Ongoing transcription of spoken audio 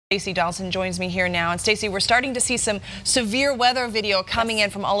Stacey Dawson joins me here now. And Stacey, we're starting to see some severe weather video coming in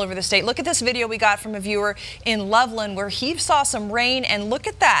from all over the state. Look at this video we got from a viewer in Loveland where he saw some rain, and look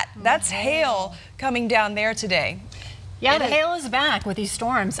at that. That's hail coming down there today. Yeah, the hail is back with these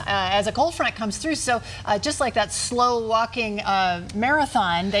storms as a cold front comes through. So just like that slow walking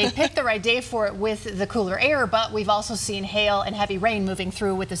marathon, they picked the right day for it with the cooler air, but we've also seen hail and heavy rain moving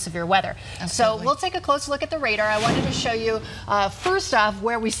through with the severe weather. Absolutely. So we'll take a close look at the radar. I wanted to show you first off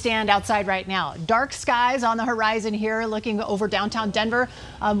where we stand outside right now. Dark skies on the horizon here looking over downtown Denver.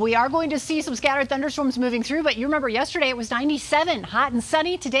 We are going to see some scattered thunderstorms moving through, but you remember yesterday it was 97, hot and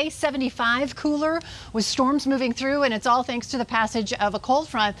sunny. Today 75, cooler with storms moving through, and it's all thanks to the passage of a cold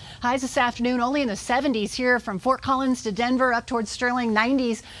front. Highs this afternoon only in the 70s here from Fort Collins to Denver up towards Sterling,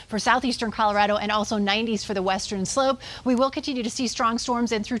 90s for southeastern Colorado, and also 90s for the western slope. We will continue to see strong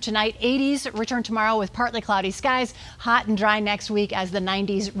storms in through tonight. 80s return tomorrow with partly cloudy skies. Hot and dry next week as the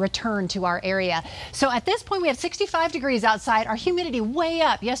 90s return to our area. So at this point we have 65 degrees outside. Our humidity way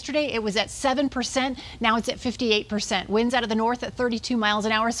up. Yesterday it was at 7%. Now it's at 58%. Winds out of the north at 32 miles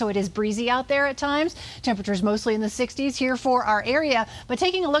an hour, so it is breezy out there at times. Temperatures mostly in the 60s here for our area, but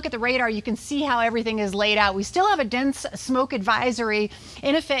taking a look at the radar, you can see how everything is laid out. We still have a dense smoke advisory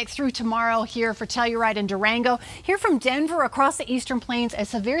in effect through tomorrow here for Telluride and Durango. Here from Denver across the eastern plains, a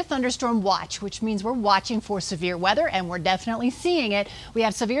severe thunderstorm watch, which means we're watching for severe weather, and we're definitely seeing it. We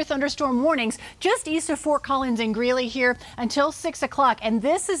have severe thunderstorm warnings just east of Fort Collins and Greeley here until 6 o'clock, and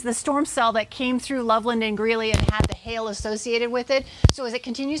this is the storm cell that came through Loveland and Greeley and had the hail associated with it. So as it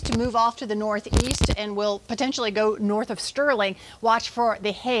continues to move off to the northeast and will potentially go north of Sterling, watch for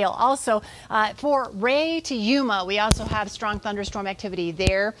the hail. Also for Ray to Yuma, we also have strong thunderstorm activity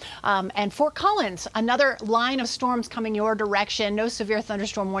there. And Fort Collins, another line of storms coming your direction. No severe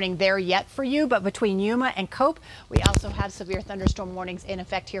thunderstorm warning there yet for you, but between Yuma and Cope, we also have severe thunderstorm warnings in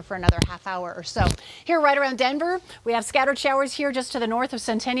effect here for another half hour or so. Here right around Denver, we have scattered showers here just to the north of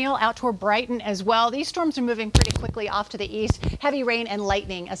Centennial, out toward Brighton as well. These storms are moving pretty quickly off to the east. Heavy rain and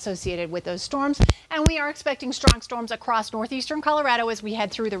lightning associated with those storms. And we are expecting strong storms across northeastern Colorado as we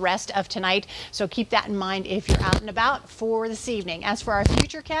head through the rest of tonight. So keep that in mind if you're out and about for this evening. As for our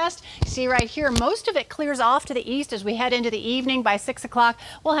futurecast, see right here, most of it clears off to the east as we head into the evening. By 6 o'clock,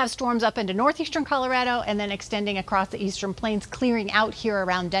 we'll have storms up into northeastern Colorado and then extending across the eastern plains, clearing out here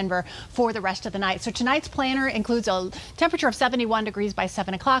around Denver for the rest of the night. So tonight's planner includes a temperature of 71 degrees by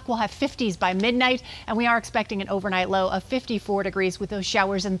 7 o'clock. We'll have 50s by midnight, and we are expecting an overnight low of 54 degrees with those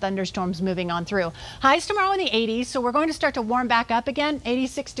showers and thunderstorms moving on through. Highs tomorrow in the 80s, so we're going to start to warm back up again.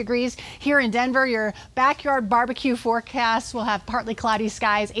 86 degrees here in Denver. Your backyard barbecue forecast will have partly cloudy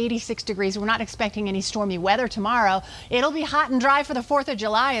skies, 86 degrees. We're not expecting any stormy weather tomorrow. It'll be hot and dry for the 4th of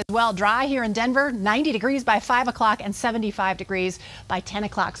July as well. Dry here in Denver, 90 degrees by 5 o'clock and 75 degrees by 10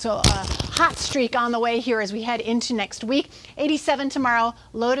 o'clock. So a hot streak on the way here as we head into next week. 87 tomorrow,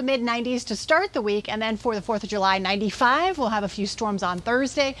 low to mid 90s to start the week, and then for the 4th of July, 95. We'll have a few storms on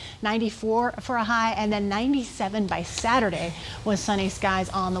Thursday, 94 for a high, and then 97 by Saturday with sunny skies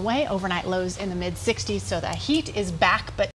on the way. Overnight lows in the mid 60s, so the heat is back, but